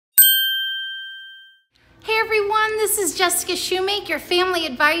Hey everyone, this is Jessica Shoemake, your family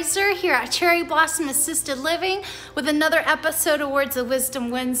advisor here at Cherry Blossom Assisted Living with another episode of Words of Wisdom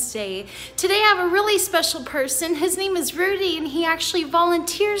Wednesday. Today I have a really special person. His name is Rudy and he actually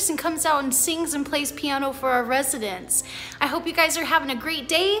volunteers and comes out and sings and plays piano for our residents. I hope you guys are having a great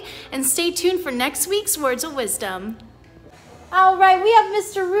day and stay tuned for next week's Words of Wisdom. All right, we have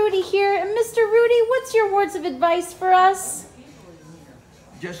Mr. Rudy here. And Mr. Rudy, what's your words of advice for us?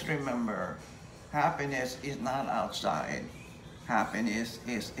 Just remember, happiness is not outside. Happiness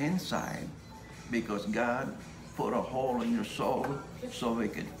is inside because God put a hole in your soul so we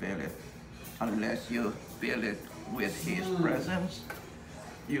can feel it. Unless you feel it with His presence,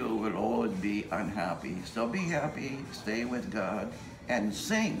 you will always be unhappy. So be happy, stay with God, and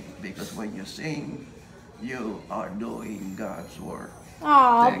sing, because when you sing, you are doing God's work.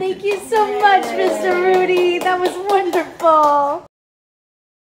 Aw, thank you so much, Mr. Rudy. That was wonderful.